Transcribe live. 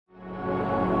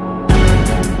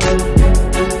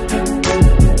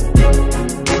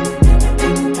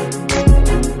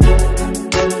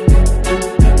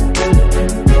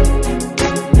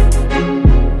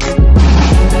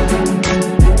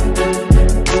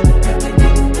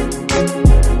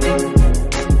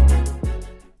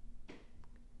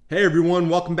Hey everyone,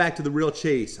 welcome back to The Real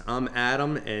Chase. I'm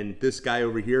Adam, and this guy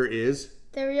over here is...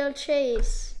 The Real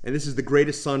Chase. And this is the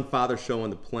greatest son-father show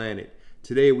on the planet.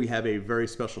 Today we have a very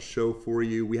special show for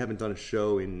you. We haven't done a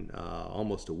show in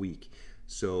almost a week.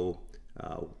 So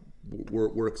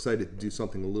we're excited to do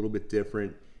something a little bit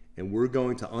different. And we're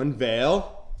going to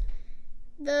unveil...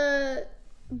 the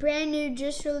brand new,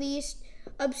 just released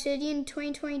Obsidian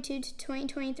 2022 to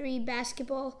 2023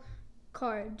 basketball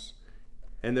cards.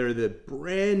 And they're the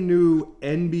brand new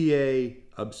NBA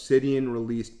Obsidian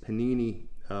released. Panini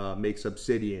makes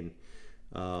Obsidian.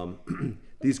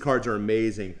 These cards are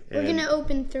amazing. We're going to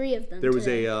open 3 of them. There was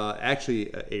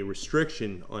actually a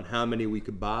restriction on how many we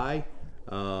could buy,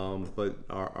 but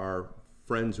our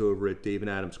friends over at Dave and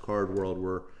Adam's Card World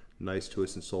were nice to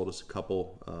us and sold us a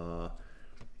couple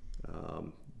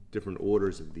different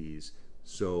orders of these.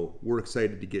 So we're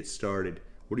excited to get started.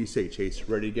 What do you say, Chase?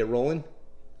 Ready to get rolling?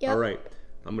 Yep. All right.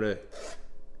 I'm going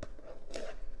to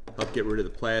help get rid of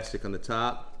the plastic on the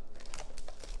top.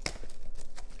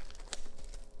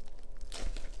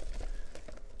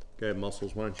 Okay,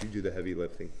 Muscles, why don't you do the heavy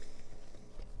lifting?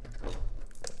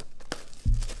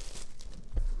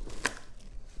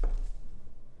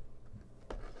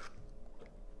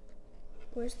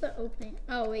 Where's the opening?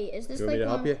 Oh, wait, is this You want me to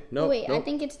help you? No. Oh, wait, nope. I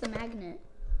think it's the magnet.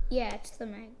 Yeah, it's the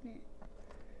magnet.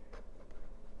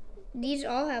 These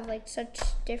all have like such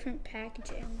different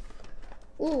packaging.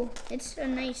 Ooh, it's a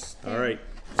nice thing. All right.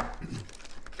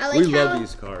 I like we love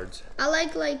these cards. I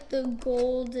like the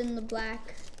gold and the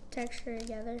black texture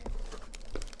together.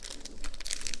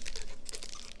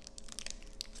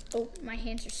 Oh, my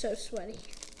hands are so sweaty.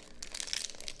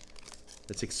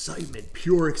 That's excitement,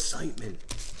 pure excitement.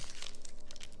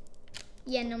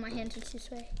 Yeah, no, my hands are too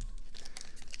sweaty.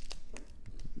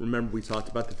 Remember we talked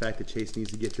about the fact that Chase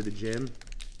needs to get to the gym?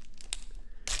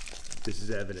 This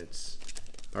is evidence.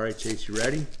 All right, Chase, you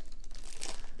ready?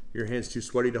 Your hands too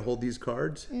sweaty to hold these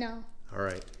cards? No. All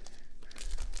right.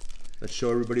 Let's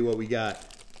show everybody what we got.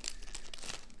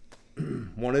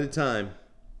 One at a time.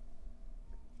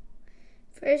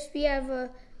 First, we have a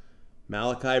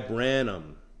Malachi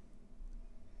Branham.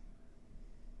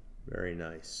 Very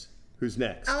nice. Who's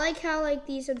next? I like how like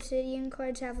these Obsidian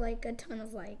cards have like a ton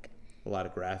of like A lot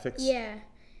of graphics. yeah.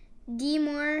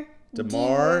 DeMar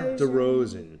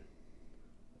DeRozan.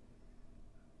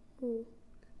 Ooh.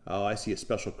 Oh, I see a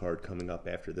special card coming up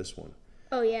after this one.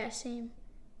 Oh yeah, same.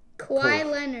 Kawhi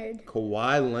Leonard.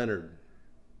 Kawhi Leonard.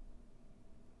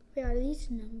 Wait, are these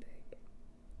numbered?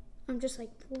 I'm just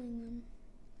like pulling them.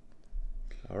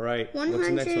 All right. What's the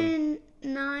next one?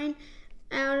 109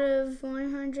 out of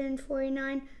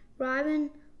 149.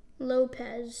 Robin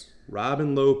Lopez.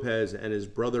 Robin Lopez and his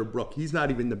brother Brooke. He's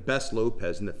not even the best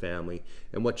Lopez in the family.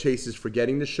 And what Chase is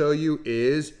forgetting to show you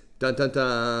is dun dun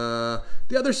dun,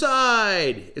 the other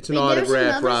side. It's an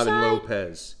autographed Robin side?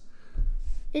 Lopez.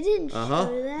 It didn't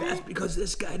show that. That's because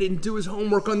this guy didn't do his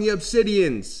homework on the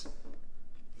Obsidians.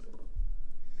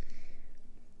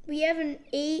 We have an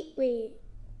 80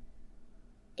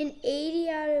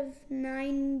 out of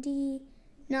 99.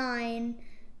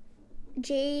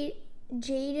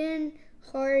 Jaden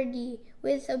Hardy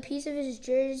with a piece of his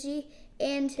jersey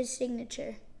and his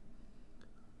signature.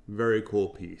 Very cool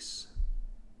piece.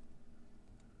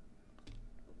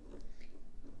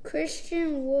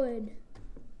 Christian Wood.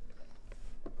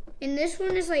 And this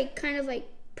one is like kind of like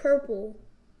purple.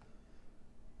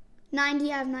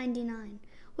 90 out of 99.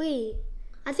 Wait,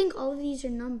 I think all of these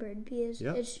are numbered because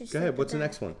it's just. Go ahead. What's the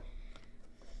next one?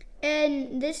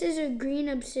 And this is a green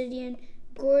Obsidian,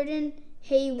 Gordon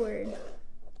Hayward.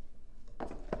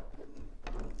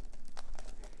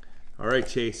 All right,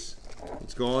 Chase.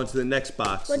 Let's go on to the next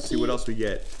box and see what else we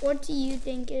get. What do you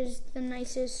think is the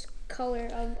nicest color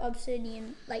of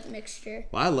Obsidian like mixture?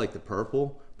 Well, I like the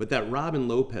purple, but that Robin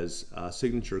Lopez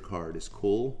signature card is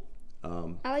cool.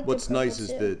 I like what's the purple nice is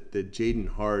too. the Jaden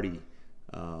Hardy.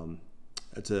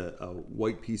 It's a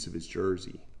white piece of his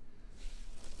jersey.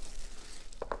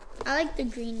 I like the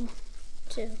green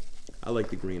too. I like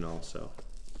the green also.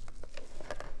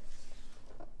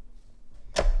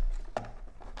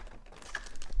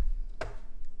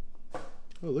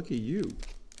 Oh, look at you.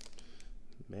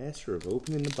 Master of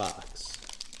opening the box.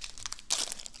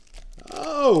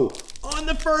 Oh, on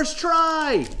the first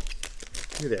try.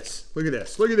 Look at this. Look at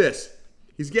this. Look at this.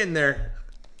 He's getting there.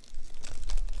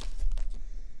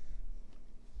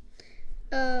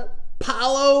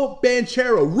 Paolo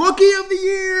Banchero, Rookie of the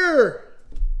Year.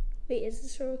 Wait, is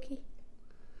this a rookie?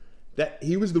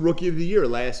 He was the Rookie of the Year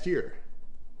last year.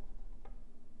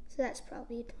 So that's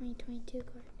probably a 2022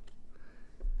 card.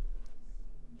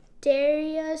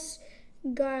 Darius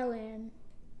Garland.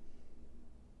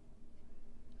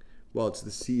 Well, it's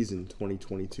the season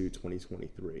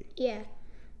 2022-2023. Yeah.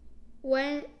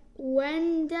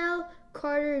 Wendell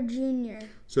Carter Jr.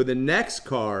 So the next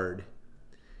card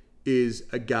is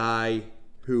a guy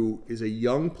who is a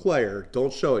young player.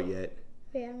 Don't show it yet.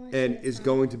 Yeah, and is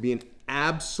going to be an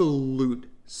absolute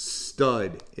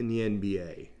stud in the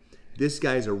NBA. This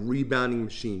guy's a rebounding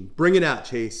machine. Bring it out,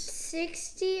 Chase.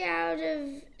 60 out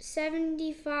of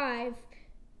 75.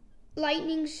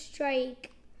 Lightning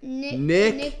strike.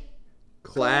 Nick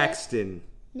Claxton.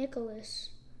 Nicholas.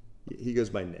 He goes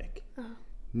by Nick. Oh.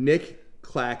 Nick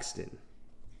Claxton.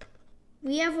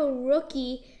 We have a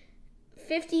rookie.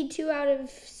 52 out of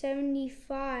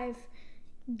 75.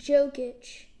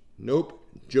 Jokic. Nope.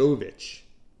 Jovic.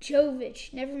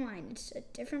 Never mind. It's a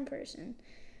different person.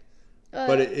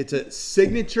 But it's a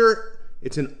signature.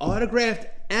 It's an autographed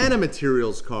and a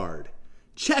materials card.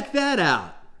 Check that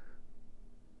out.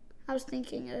 I was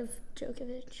thinking of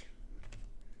Djokovic.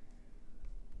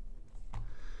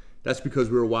 That's because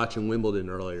we were watching Wimbledon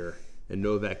earlier, and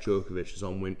Novak Djokovic is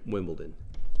on Wimbledon.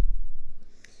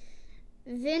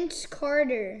 Vince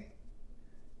Carter.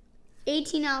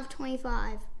 18 out of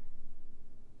 25.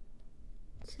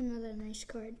 It's another nice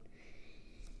card.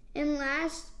 And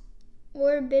last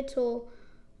orbital,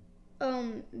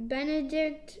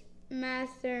 Benedict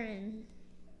Mathurin.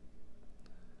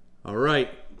 All right,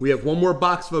 we have one more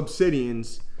box of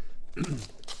Obsidians.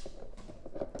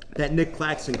 That Nick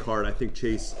Claxton card, I think,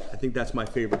 Chase, that's my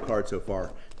favorite card so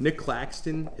far. Nick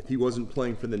Claxton, if he wasn't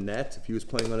playing for the Nets, if he was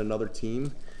playing on another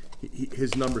team,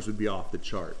 his numbers would be off the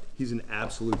chart. He's an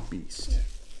absolute beast.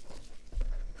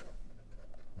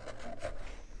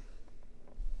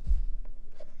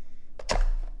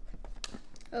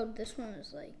 Oh, this one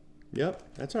is like... Yep,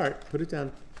 that's all right. Put it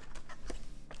down.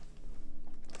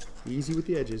 Easy with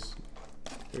the edges.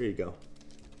 There you go.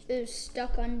 It was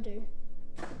stuck under.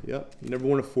 Yep, you never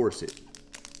want to force it.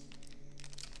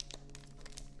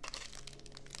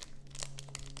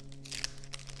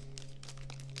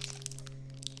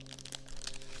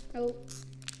 Oh.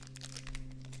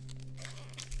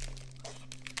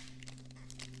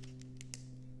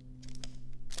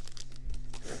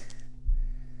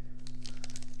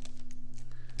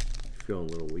 Feeling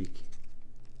a little weak.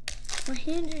 My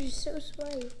hands are so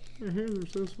sweaty. My hands are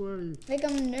so sweaty. Like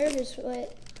I'm nervous,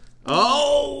 but...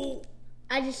 Oh!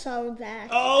 I just saw the back.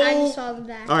 Oh! I just saw the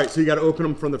back. All right, so you got to open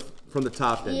them from the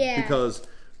top then. Yeah. Because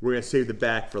we're going to save the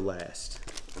back for last.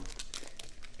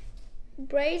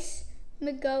 Bryce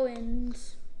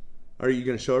McGowan's. Are you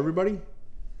going to show everybody?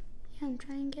 Yeah, I'm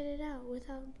trying to get it out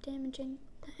without damaging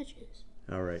the edges.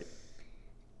 All right.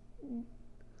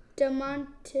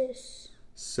 Domantas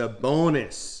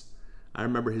Sabonis. I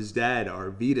remember his dad,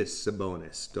 Arvydas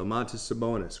Sabonis. Domantas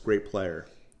Sabonis, great player.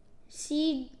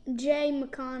 C.J.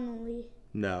 McConnelly.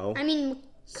 No. I mean...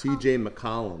 C.J.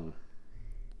 McCollum.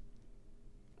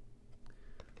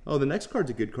 Oh, the next card's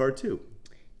a good card, too.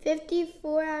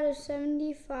 54 out of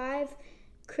 75.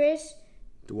 Chris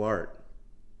Duarte.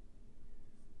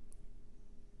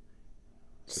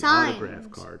 Signed.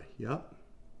 Autograph card. Yep.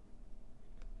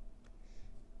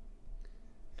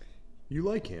 You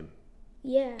like him.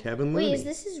 Yeah. Kevin Looney. Wait, is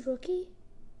this his rookie?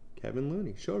 Kevin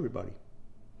Looney. Show everybody.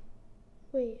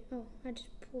 Wait, oh, I just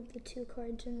pulled the two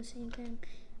cards in the same time.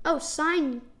 Oh,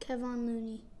 signed Kevin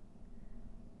Looney.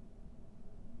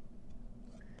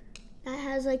 That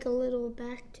has like a little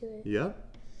back to it. Yep.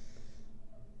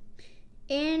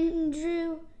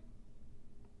 Andrew.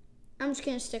 I'm just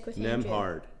going to stick with Andrew.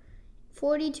 Nemhard.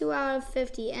 42 out of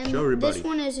 50. And Show everybody. This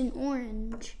one is an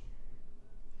orange.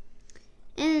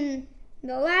 And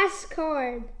the last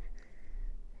card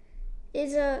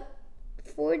is a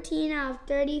 14 out of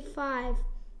 35.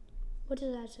 What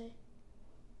does that say?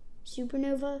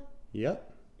 Supernova?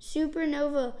 Yep.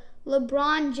 Supernova.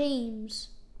 LeBron James.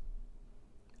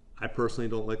 I personally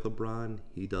don't like LeBron.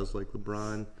 He does like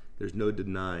LeBron. There's no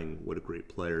denying what a great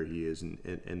player he is and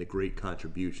the great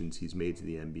contributions he's made to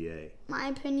the NBA. My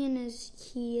opinion is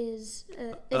he is,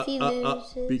 if he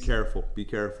loses... Be careful. Be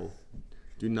careful.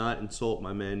 Do not insult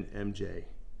my man, MJ.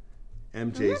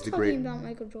 MJ is the great... I'm not talking about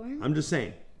Michael Jordan. I'm just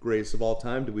saying, greatest of all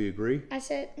time. Do we agree? I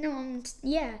said, no,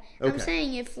 yeah. Okay. I'm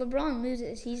saying if LeBron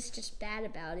loses, he's just bad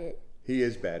about it. He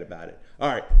is bad about it.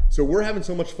 All right, so we're having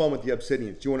so much fun with the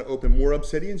Obsidians. Do you want to open more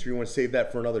Obsidians or do you want to save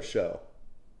that for another show?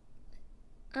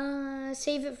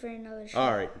 Save it for another show.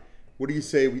 All right. What do you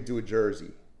say we do a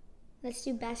jersey? Let's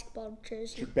do basketball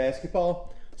jersey.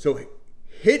 Basketball? So,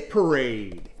 Hit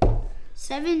Parade.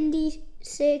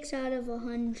 76 out of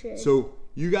 100. So,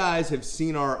 you guys have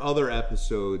seen our other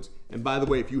episodes. And by the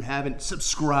way, if you haven't,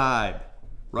 subscribe.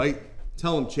 Right?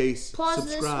 Tell them, Chase. Pause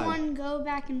subscribe. this one, go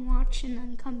back and watch, and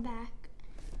then come back.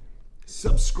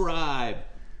 subscribe.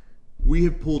 We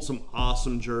have pulled some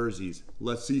awesome jerseys.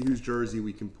 Let's see whose jersey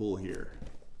we can pull here.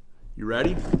 You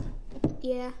ready?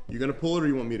 Yeah. You gonna pull it or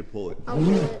you want me to pull it? I'll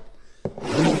pull it.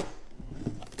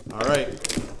 All right,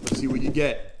 let's see what you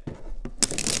get.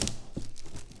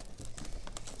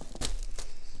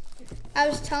 I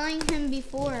was telling him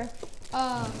before,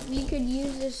 we could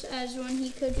use this as when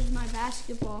he coaches my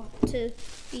basketball to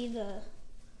be the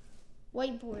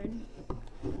whiteboard.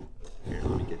 Here,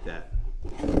 let me get that.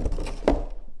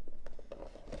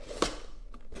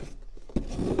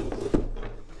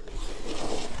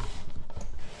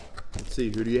 Let's see,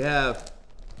 who do you have?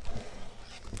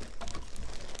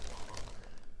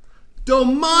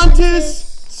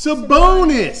 Domantas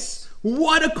Sabonis!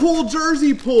 What a cool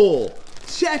jersey pull!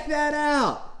 Check that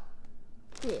out!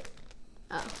 Yeah.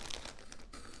 Oh.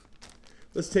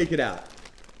 Let's take it out.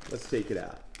 Let's take it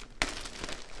out.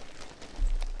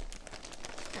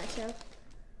 Gotcha.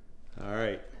 All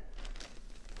right.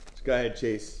 Let's go ahead,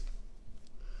 Chase.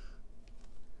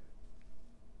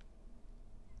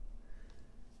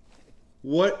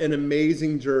 What an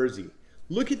amazing jersey.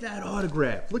 Look at that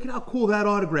autograph. Look at how cool that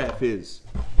autograph is.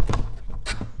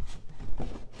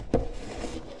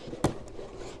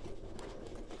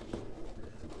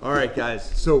 All right, guys.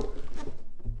 So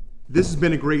this has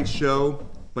been a great show,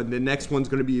 but the next one's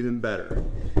going to be even better.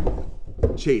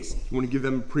 Chase, you want to give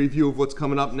them a preview of what's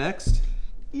coming up next?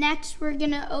 Next, we're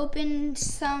going to open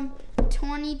some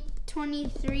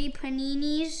 2023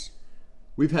 Paninis.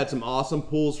 We've had some awesome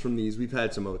pulls from these. We've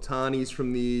had some Otanis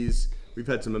from these. We've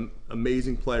had some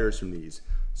amazing players from these.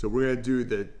 So we're going to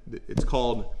do it's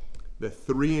called the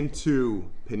 3-2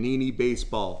 Panini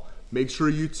Baseball. Make sure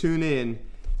you tune in.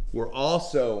 We're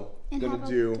also going to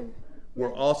do,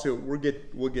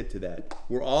 we'll get to that.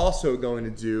 We're also going to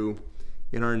do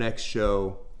in our next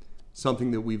show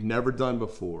something that we've never done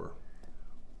before.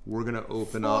 We're going to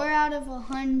open up 4 out of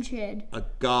 100. a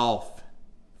golf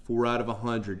 4 out of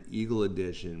 100 Eagle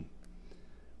Edition.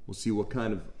 We'll see what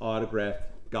kind of autographed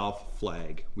golf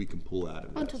flag we can pull out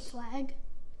of What's a this. flag?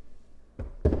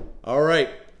 All right.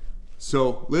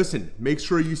 So listen, make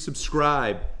sure you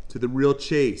subscribe to The Real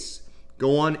Chase.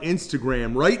 Go on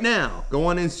Instagram right now. Go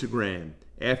on Instagram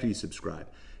after you subscribe.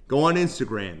 Go on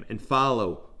Instagram and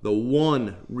follow the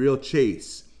One Real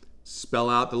Chase. Spell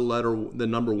out the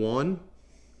number 1.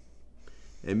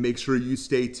 And make sure you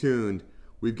stay tuned.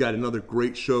 We've got another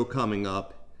great show coming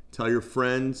up. Tell your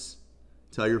friends,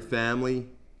 tell your family,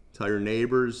 tell your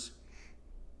neighbors,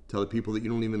 tell the people that you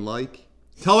don't even like.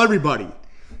 Tell everybody.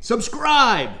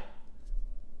 Subscribe.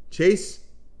 Chase?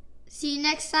 See you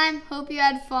next time. Hope you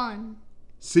had fun.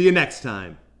 See you next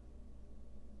time.